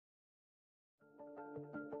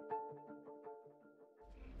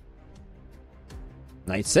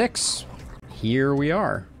Night 6. Here we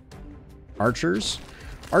are. Archers.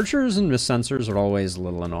 Archers and mist sensors are always a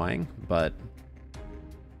little annoying, but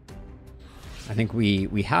I think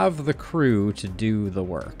we have the crew to do the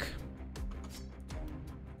work.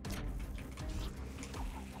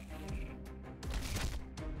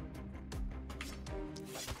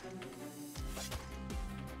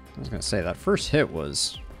 I was gonna say, that first hit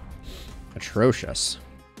was atrocious.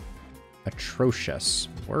 Atrocious.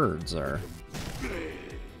 Words are...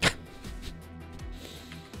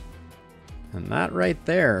 And that right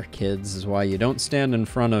there, kids, is why you don't stand in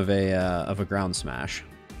front of a ground smash.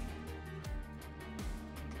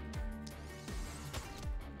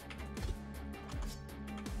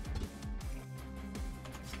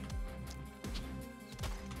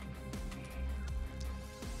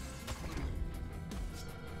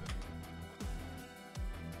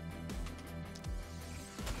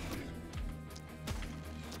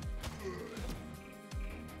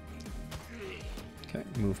 Okay,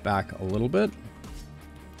 move back a little bit.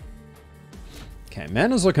 Okay,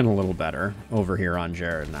 mana's looking a little better over here on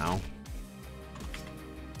Jared now.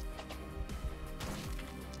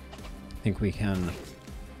 I think we can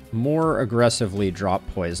more aggressively drop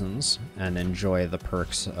poisons and enjoy the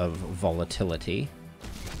perks of volatility.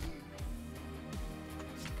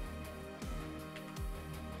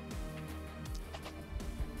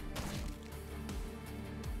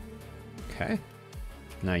 Okay.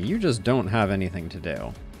 Now you just don't have anything to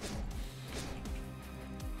do.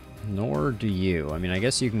 Nor do you. I mean, I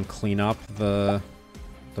guess you can clean up the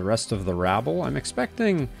rest of the rabble. I'm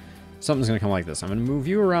expecting something's going to come like this. I'm going to move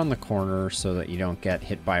you around the corner so that you don't get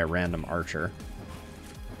hit by a random archer.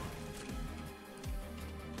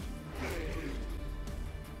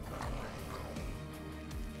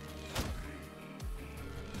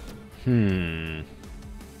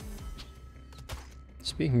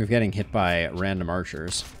 Speaking of getting hit by random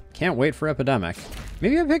archers, can't wait for Epidemic.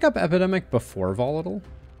 Maybe I pick up Epidemic before Volatile?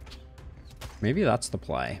 Maybe that's the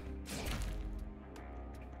play.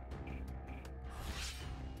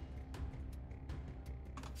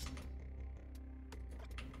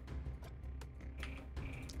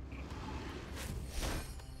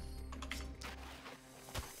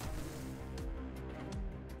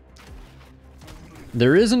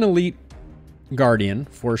 There is an elite guardian,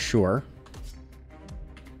 for sure.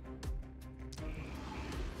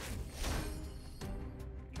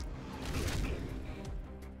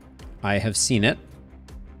 I have seen it.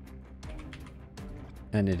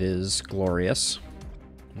 And it is glorious.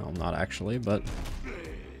 Well, not actually, but...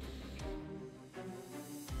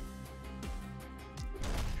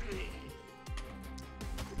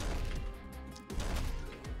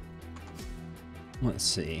 Let's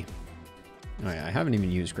see. Oh yeah, I haven't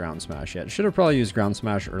even used Ground Smash yet. Should have probably used Ground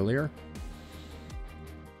Smash earlier.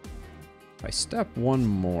 If I step one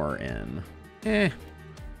more in...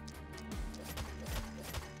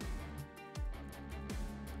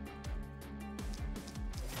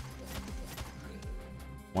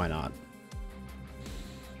 Why not?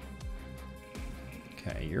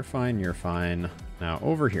 Okay, you're fine, you're fine. Now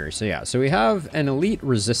over here, so yeah, so we have an elite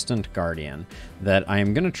resistant guardian that I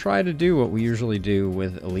am going to try to do what we usually do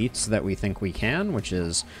with elites that we think we can, which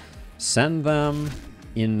is send them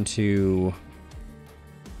into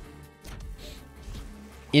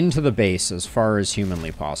the base as far as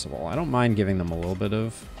humanly possible. I don't mind giving them a little bit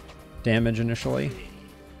of damage initially.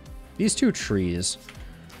 These two trees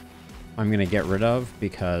I'm going to get rid of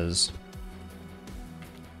because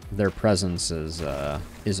their presence is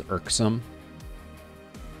irksome.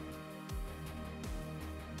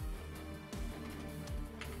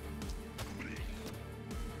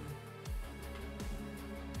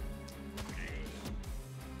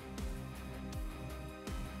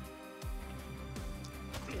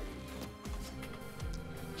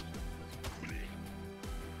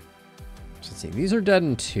 Let's see, these are dead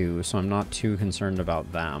in 2, so I'm not too concerned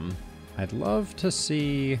about them. I'd love to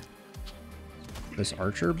see this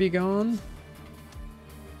archer be gone.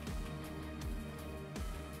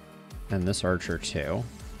 And this archer too.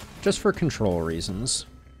 Just for control reasons.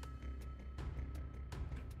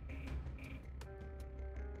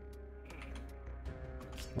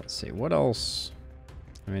 Let's see, what else?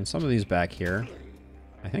 I mean, some of these back here,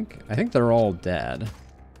 I think they're all dead.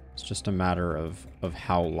 It's just a matter of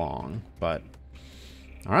how long, but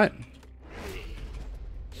all right.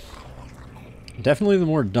 Definitely the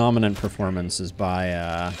more dominant performance is by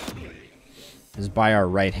our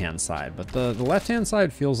right-hand side, but the left-hand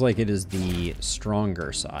side feels like it is the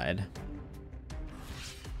stronger side.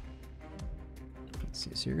 Let's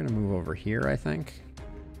see, so you're gonna move over here, I think.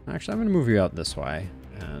 Actually, I'm gonna move you out this way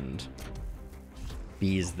and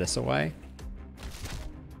bees this away.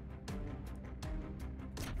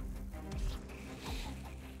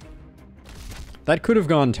 That could have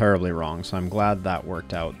gone terribly wrong, so I'm glad that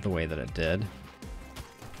worked out the way that it did.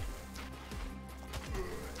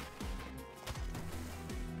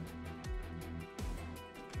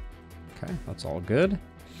 Okay, that's all good.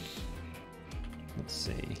 Let's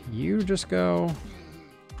see. You just go.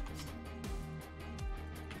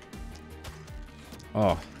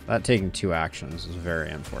 Oh, that taking 2 actions is very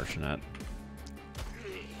unfortunate.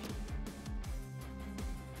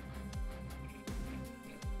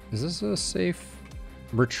 Is this a safe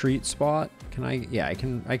retreat spot? Can I? Yeah, I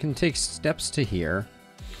can take steps to here.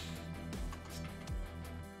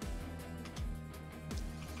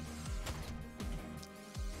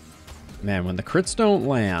 Man, when the crits don't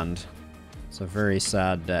land, it's a very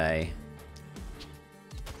sad day.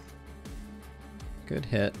 Good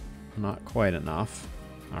hit. Not quite enough.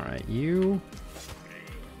 All right, you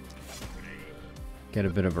get a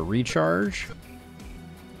bit of a recharge.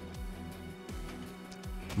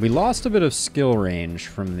 We lost a bit of skill range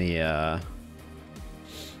from the,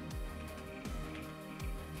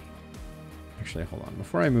 Actually, hold on.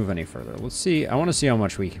 Before I move any further, let's see. I want to see how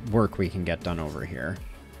much work we can get done over here.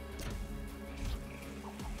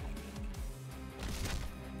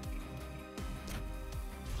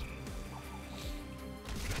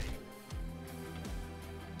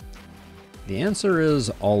 The answer is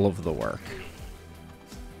all of the work.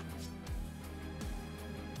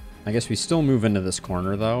 I guess we still move into this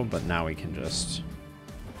corner though, but now we can just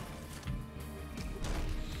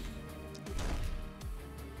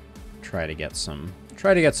try to get some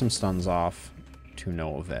stuns off to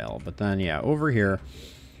no avail. But then yeah, over here,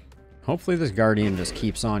 hopefully this Guardian just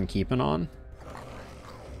keeps on keeping on.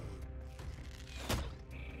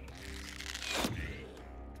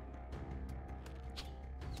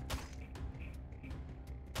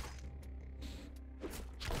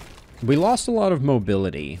 We lost a lot of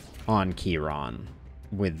mobility on Kieran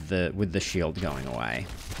with the shield going away.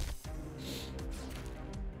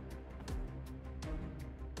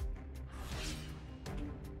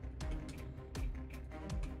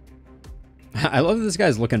 I love this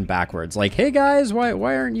guy's looking backwards, like, "Hey guys, why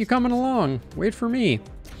aren't you coming along? Wait for me."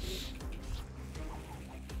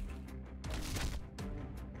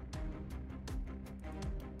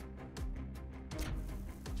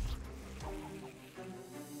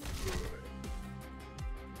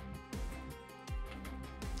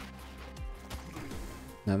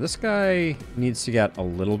 Now this guy needs to get a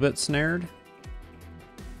little bit snared.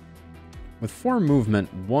 With 4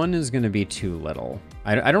 movement, 1 is going to be too little.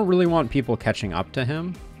 I don't really want people catching up to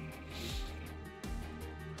him.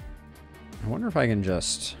 I wonder if I can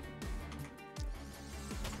just...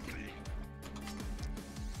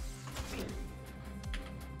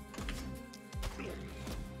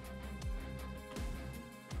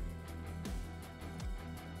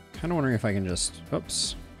 Kind of wondering if I can just...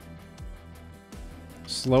 Oops.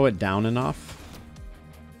 Slow it down enough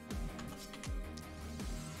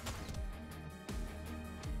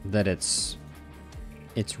that its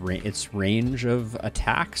range of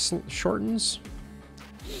attacks shortens.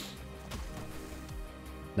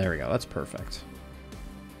 There we go. That's perfect.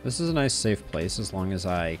 This is a nice safe place as long as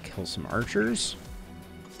I kill some archers.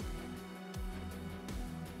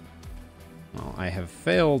 Well, I have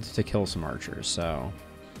failed to kill some archers, so...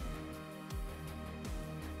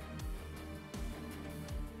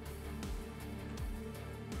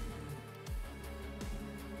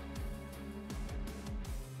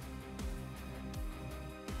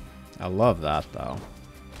 I love that, though.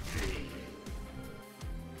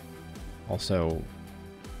 Also,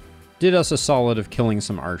 did us a solid of killing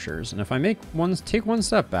some archers. And if I take one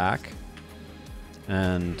step back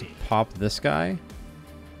and pop this guy,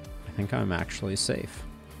 I think I'm actually safe.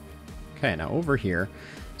 Okay, now over here,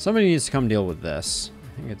 somebody needs to come deal with this.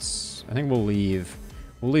 I think we'll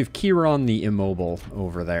leave Kieran the immobile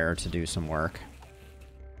over there to do some work.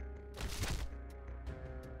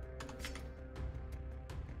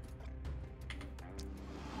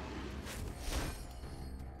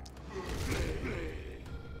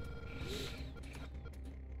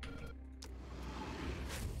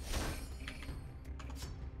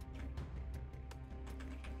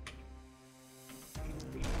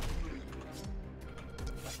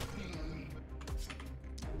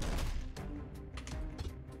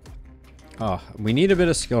 Oh, we need a bit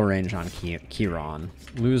of skill range on Kieran.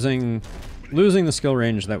 Losing the skill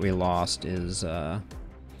range that we lost is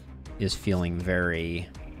feeling very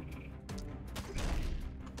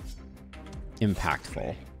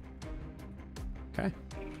impactful. Okay.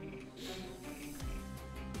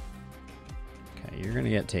 Okay, you're gonna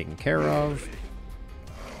get taken care of.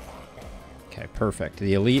 Okay, perfect.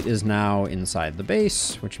 The elite is now inside the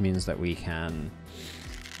base, which means that we can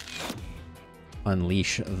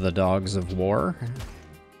unleash the dogs of war,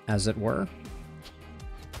 as it were.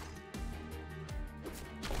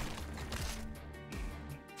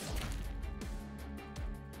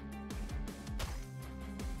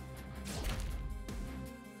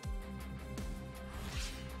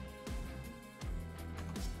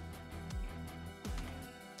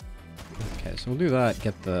 Okay, so we'll do that.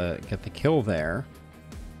 Get the kill there.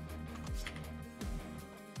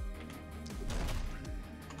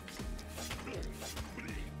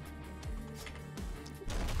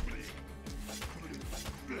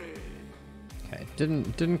 Okay,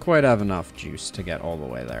 didn't quite have enough juice to get all the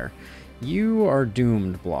way there. You are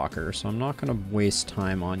doomed, blocker, so I'm not going to waste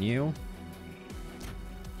time on you.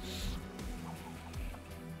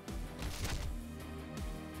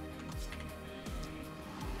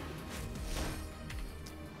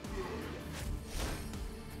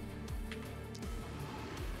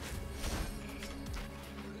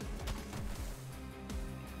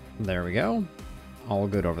 There we go. All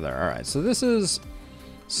good over there. All right, so this is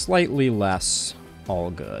slightly less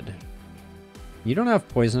all good. You don't have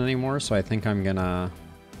poison anymore, so I think I'm gonna...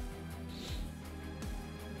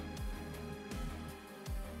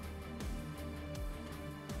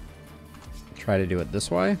 try to do it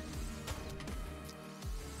this way.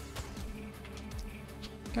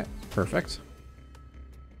 Okay, perfect.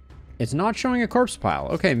 It's not showing a corpse pile.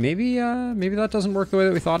 Okay, maybe that doesn't work the way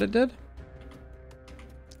that we thought it did.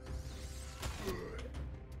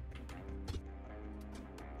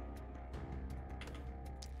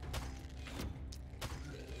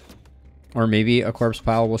 Or maybe a corpse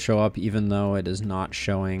pile will show up even though it is not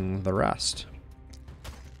showing the rest.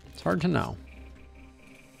 It's hard to know.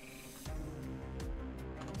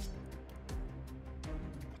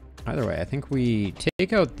 Either way, I think we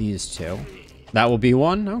take out these two. That will be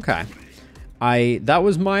one? Okay. That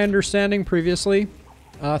was my understanding previously,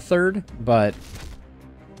 third, but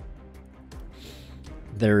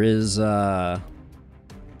there is doubt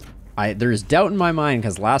in my mind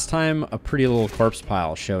because last time a pretty little corpse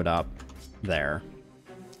pile showed up there.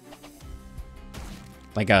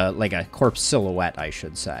 Like a corpse silhouette, I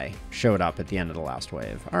should say, showed up at the end of the last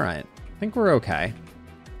wave. All right, I think we're okay.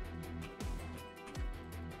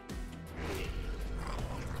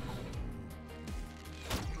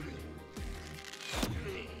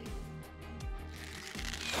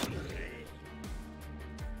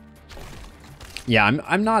 Yeah,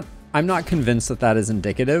 I'm not convinced that that is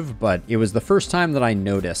indicative, but it was the first time that I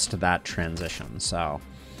noticed that transition, so.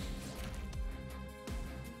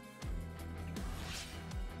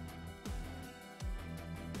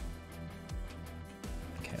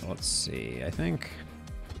 Okay, let's see. I think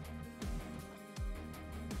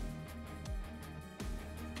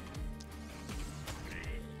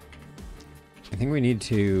we need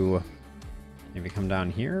to maybe come down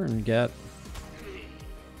here and get...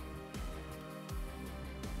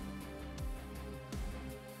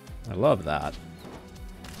 I love that.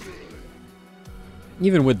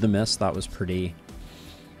 Even with the miss, that was pretty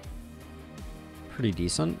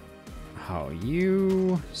decent. Oh,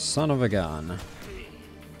 you son of a gun.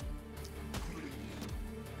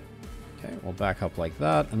 Okay, we'll back up like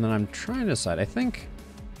that, and then I'm trying to decide, I think...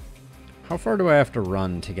 How far do I have to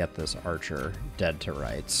run to get this archer dead to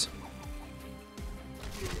rights?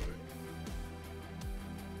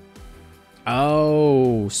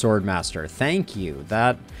 Oh, Swordmaster, thank you.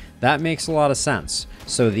 That makes a lot of sense.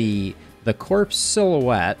 So the corpse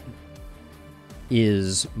silhouette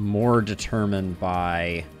is more determined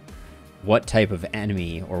by what type of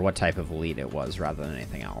enemy or what type of elite it was rather than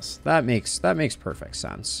anything else. That makes perfect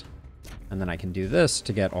sense. And then I can do this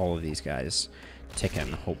to get all of these guys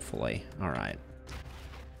ticking, hopefully. All right.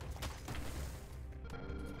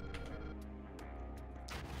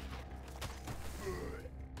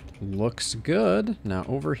 Looks good. Now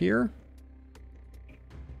over here.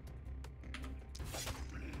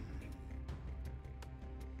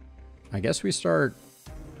 I guess we start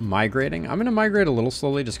migrating. I'm going to migrate a little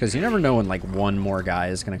slowly just because you never know when like one more guy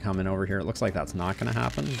is going to come in over here. It looks like that's not going to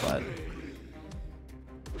happen, but...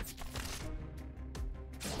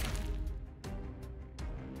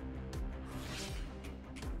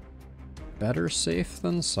 Better safe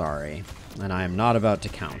than sorry. And I am not about to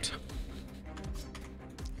count.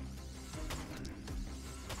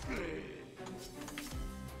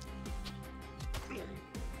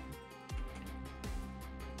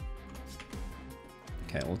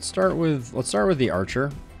 Okay, let's start with the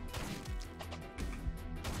archer.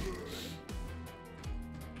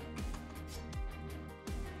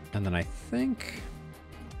 And then I think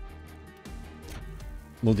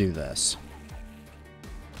we'll do this.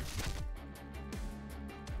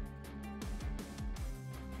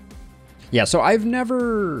 Yeah, so I've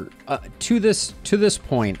never, to this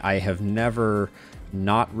point, I have never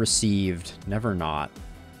not received, never not.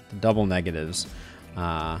 The double negatives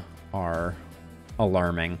are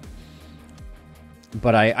alarming.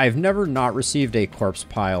 But I've never not received a corpse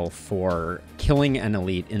pile for killing an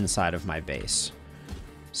elite inside of my base.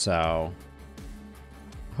 So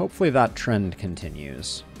hopefully that trend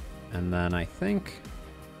continues. And then I think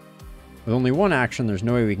with only one action, there's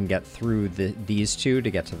no way we can get through these two to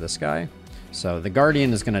get to this guy. So the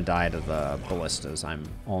Guardian is going to die to the ballistas, I'm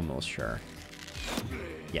almost sure.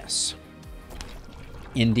 Yes.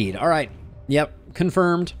 Indeed. All right. Yep,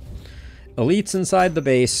 confirmed. Elites inside the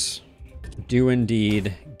base do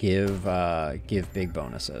indeed give big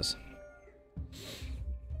bonuses.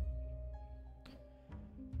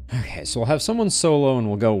 Okay, so we'll have someone solo and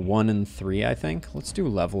we'll go 1 and 3, I think. Let's do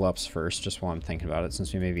level ups first, just while I'm thinking about it,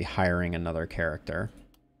 since we may be hiring another character.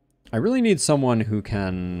 I really need someone who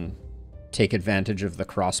can take advantage of the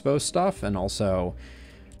crossbow stuff, and also,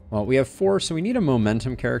 well, we have 4, so we need a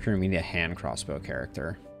momentum character and we need a hand crossbow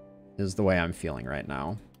character, is the way I'm feeling right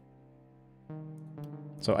now.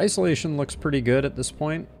 So isolation looks pretty good at this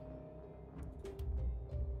point.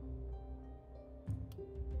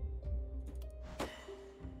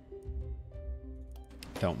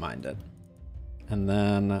 Don't mind it. And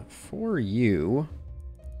then for you,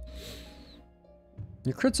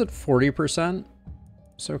 your crit's at 40%,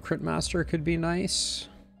 so Crit Master could be nice.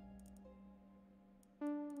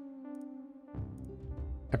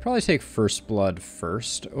 I'd probably take First Blood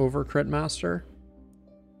first over Crit Master.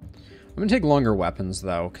 I'm going to take longer weapons,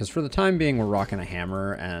 though, because for the time being, we're rocking a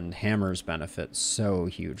hammer, and hammers benefit so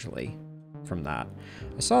hugely from that.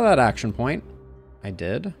 I saw that action point. I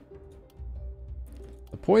did.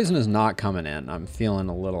 The poison is not coming in. I'm feeling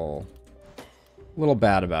a little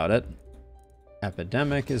bad about it.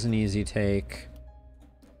 Epidemic is an easy take.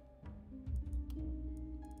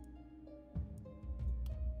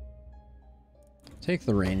 Take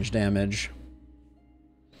the range damage.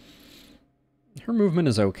 Her movement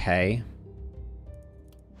is okay.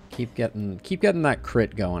 Keep getting that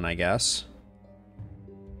crit going, I guess.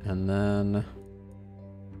 And then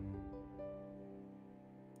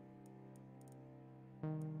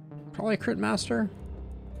probably Crit Master.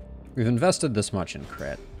 We've invested this much in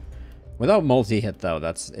crit. Without multi-hit, though,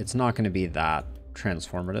 it's not going to be that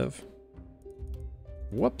transformative.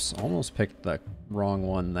 Whoops, almost picked the wrong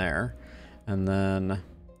one there. And then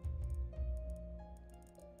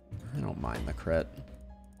I don't mind the crit.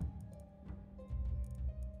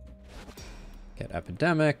 Get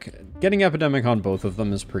Epidemic. Getting Epidemic on both of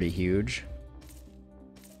them is pretty huge.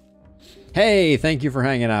 Hey, thank you for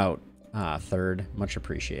hanging out. Third, much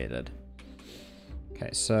appreciated. Okay,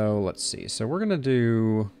 so let's see. So we're gonna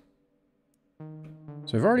do...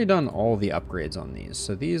 So we've already done all the upgrades on these.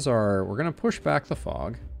 So these are... We're gonna push back the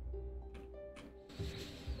fog.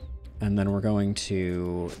 And then we're going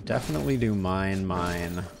to definitely do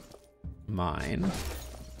mine.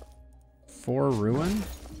 4 ruin.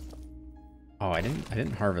 Oh, I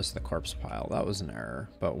didn't harvest the corpse pile. That was an error.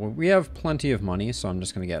 But we have plenty of money, so I'm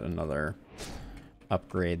just gonna get another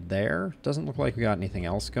upgrade there. Doesn't look like we got anything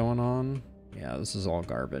else going on. Yeah, this is all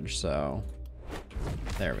garbage, so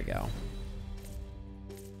there we go.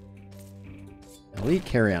 Elite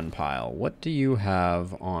carry-on pile. What do you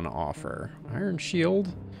have on offer? Iron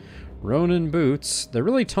shield. Ronin boots. They're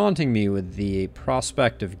really taunting me with the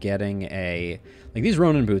prospect of getting a... Like, these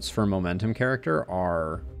Ronin boots for a momentum character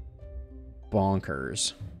are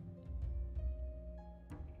bonkers.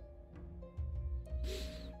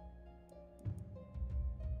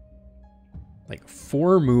 Like,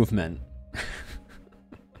 4 movement.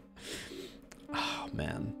 Oh,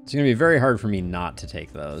 man. It's going to be very hard for me not to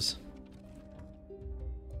take those.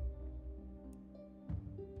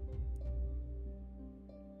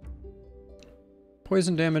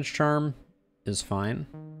 Poison damage charm is fine.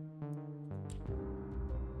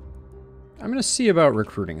 I'm going to see about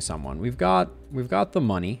recruiting someone. We've got the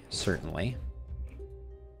money, certainly.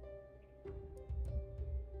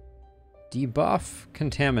 Debuff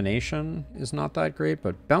contamination is not that great,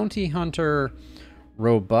 but bounty hunter,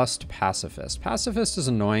 robust pacifist. Pacifist is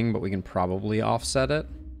annoying, but we can probably offset it.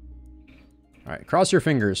 All right, cross your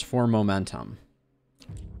fingers for momentum.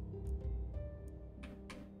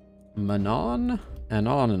 Manon and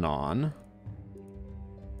on.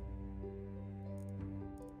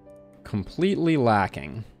 Completely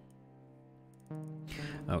lacking.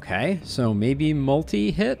 Okay, so maybe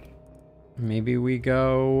multi-hit. Maybe we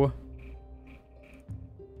go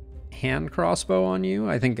hand crossbow on you.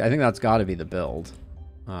 I think that's got to be the build.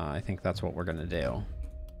 I think that's what we're gonna do.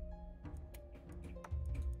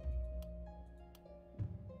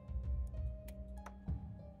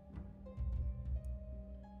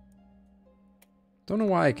 Don't know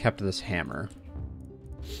why I kept this hammer.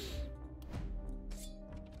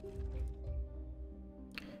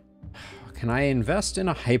 Can I invest in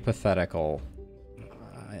a hypothetical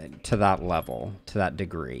to that level, to that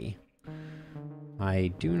degree?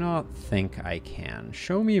 I do not think I can.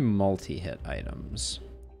 Show me multi-hit items.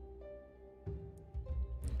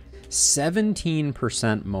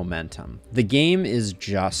 17% momentum. The game is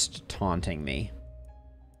just taunting me.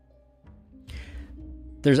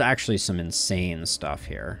 There's actually some insane stuff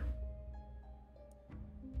here.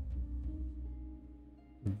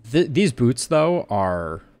 These boots, though,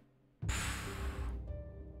 are...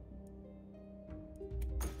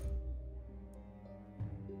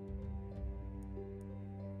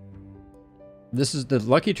 This is... The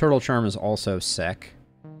Lucky Turtle Charm is also sick.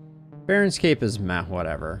 Baron's Cape is meh,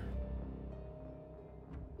 whatever.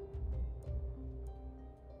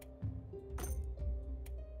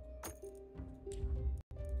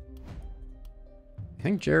 I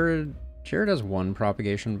think Jared has 1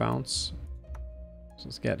 propagation bounce. So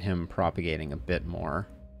let's get him propagating a bit more.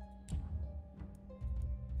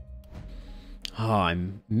 Oh,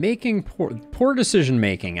 I'm making poor decision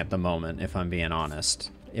making at the moment, if I'm being honest.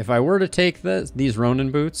 If I were to take these Ronin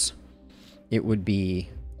boots, it would be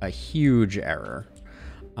a huge error.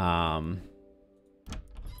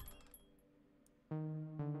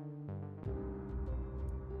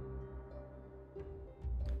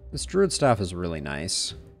 This Druid Staff is really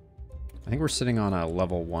nice. I think we're sitting on a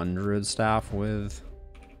level 1 Druid Staff with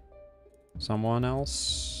someone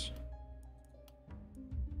else.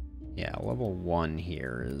 Yeah, level 1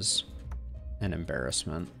 here is an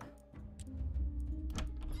embarrassment.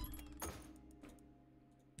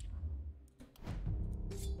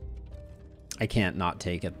 I can't not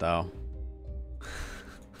take it, though.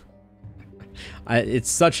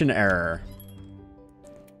 It's such an error.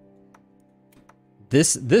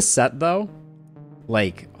 This set, though,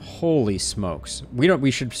 like, holy smokes. We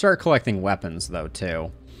should start collecting weapons, though,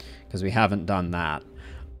 too, because we haven't done that.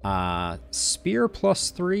 Spear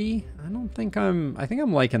 +3. I think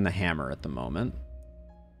I'm liking the hammer at the moment.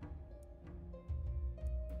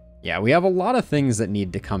 Yeah, we have a lot of things that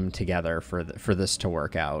need to come together for this to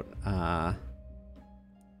work out.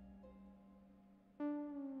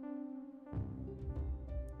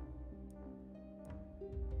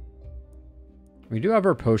 We do have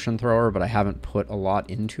our potion thrower, but I haven't put a lot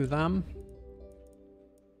into them.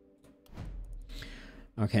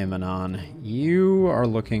 Okay, Manon, you are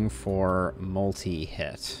looking for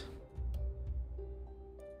multi-hit.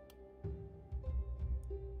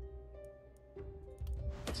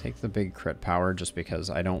 Take the big crit power just because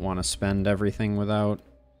I don't want to spend everything without.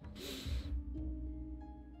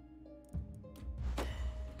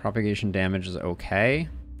 Propagation damage is okay.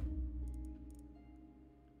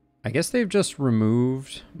 I guess they've just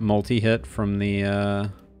removed multi-hit from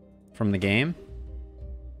the game.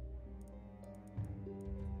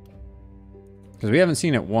 Because we haven't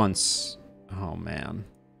seen it once. Oh, man.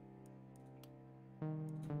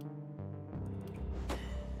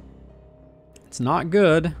 It's not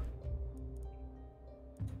good.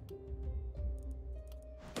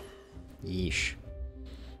 Yeesh.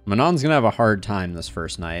 Manon's gonna have a hard time this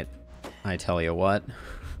first night. I tell you what.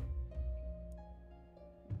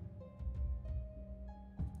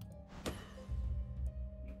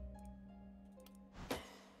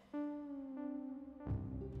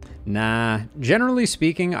 Nah, generally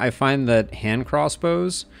speaking, I find that hand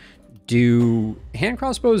crossbows,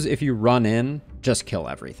 if you run in, just kill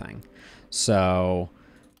everything. So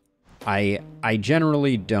I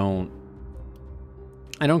generally don't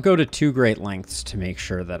go to too great lengths to make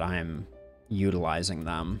sure that I'm utilizing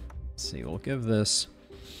them. Let's see, we'll give this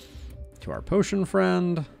to our potion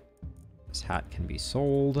friend. This hat can be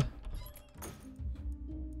sold.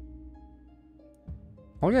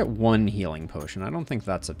 I'll get 1 healing potion. I don't think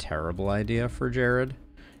that's a terrible idea for Jared,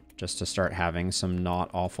 just to start having some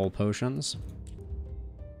not awful potions.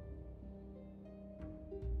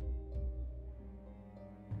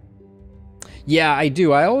 Yeah, I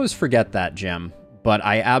do. I always forget that, Jim, but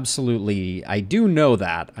I do know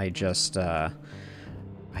that. I just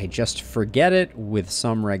forget it with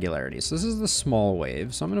some regularity. So this is the small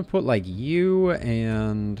wave. So I'm going to put like you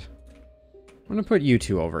and... I'm going to put you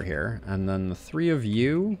 2 over here, and then the 3 of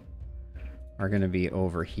you are going to be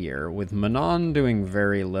over here, with Manon doing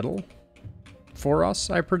very little for us,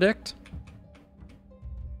 I predict.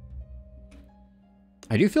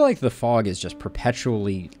 I do feel like the fog is just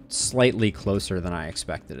perpetually slightly closer than I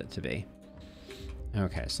expected it to be.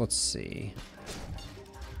 Okay, so let's see.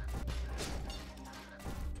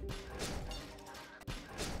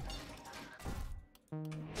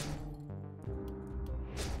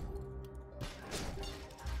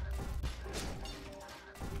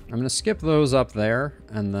 I'm going to skip those up there,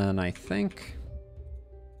 and then I think...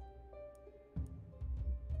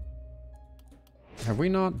 Have we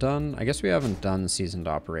not done... I guess we haven't done Seasoned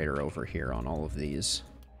Operator over here on all of these.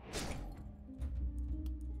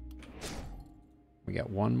 We get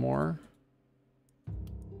one more.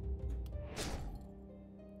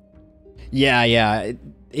 Yeah.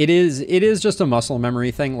 It is just a muscle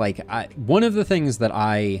memory thing. Like, one of the things that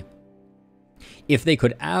if they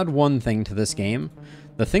could add one thing to this game,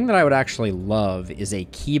 the thing that I would actually love is a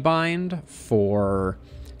keybind for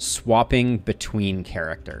swapping between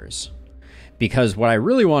characters. Because what I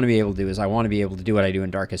really want to be able to do is I want to be able to do what I do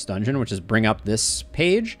in Darkest Dungeon, which is bring up this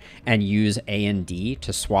page and use A and D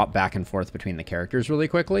to swap back and forth between the characters really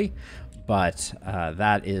quickly. But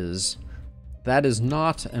that is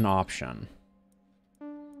not an option.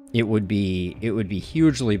 It would be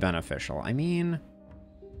hugely beneficial. I mean,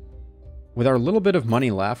 with our little bit of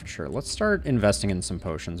money left, sure, let's start investing in some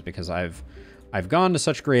potions because I've gone to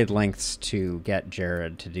such great lengths to get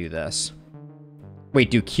Jared to do this.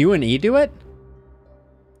 Wait, do Q and E do it?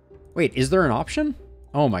 Wait, is there an option?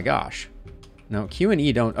 Oh my gosh. No, Q and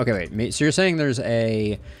E don't. Okay, wait. So you're saying there's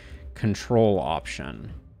a control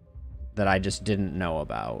option that I just didn't know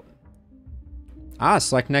about. Ah,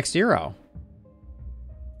 select next hero.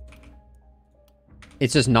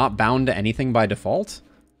 It's just not bound to anything by default?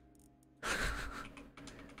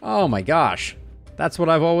 Oh my gosh. That's what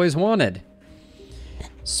I've always wanted.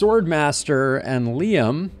 Swordmaster and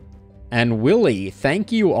Liam and Willie,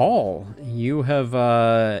 thank you all. You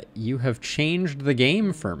have changed the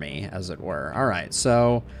game for me, as it were. All right,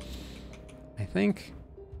 so I think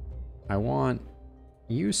I want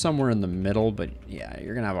you somewhere in the middle, but yeah,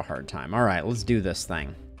 you're gonna have a hard time. All right, let's do this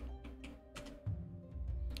thing.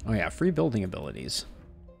 Oh yeah, free building abilities.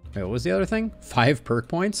 Wait, what was the other thing? 5 perk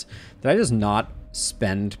points? Did I just not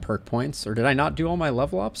spend perk points? Or did I not do all my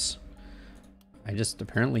level ups? I just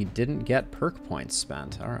apparently didn't get perk points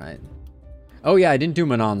spent. All right. Oh yeah, I didn't do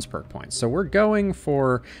Manon's perk points. So we're going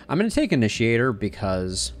for... I'm going to take Initiator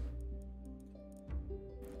because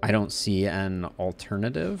I don't see an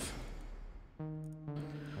alternative.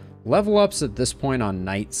 Level ups at this point on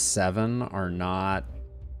Night 7 are not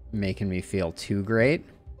making me feel too great.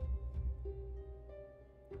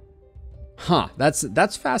 Huh,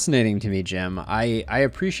 that's fascinating to me, Jim. I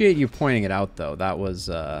appreciate you pointing it out, though. That was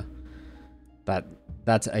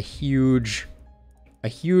that's a huge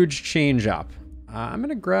change up. I'm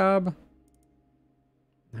gonna grab...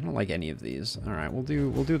 I don't like any of these. All right, we'll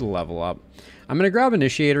do the level up. I'm gonna grab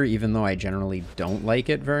Initiator, even though I generally don't like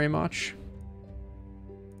it very much.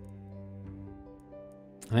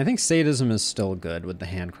 And I think Sadism is still good with the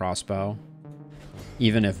hand crossbow,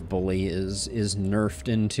 even if Bully is nerfed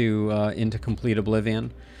into complete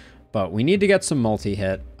oblivion. But we need to get some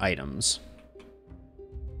multi-hit items.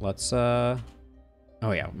 Let's oh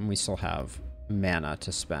yeah, we still have mana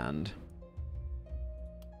to spend.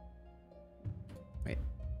 Wait,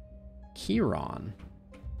 Kieran.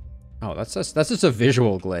 Oh, that's just a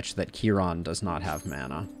visual glitch that Kieran does not have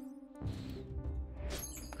mana.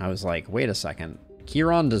 I was like, wait a second.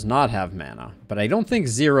 Kieran does not have mana, but I don't think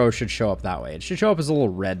 0 should show up that way. It should show up as a little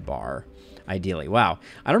red bar, ideally. Wow,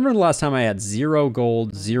 I don't remember the last time I had 0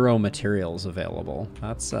 gold, 0 materials available.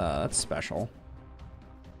 That's special.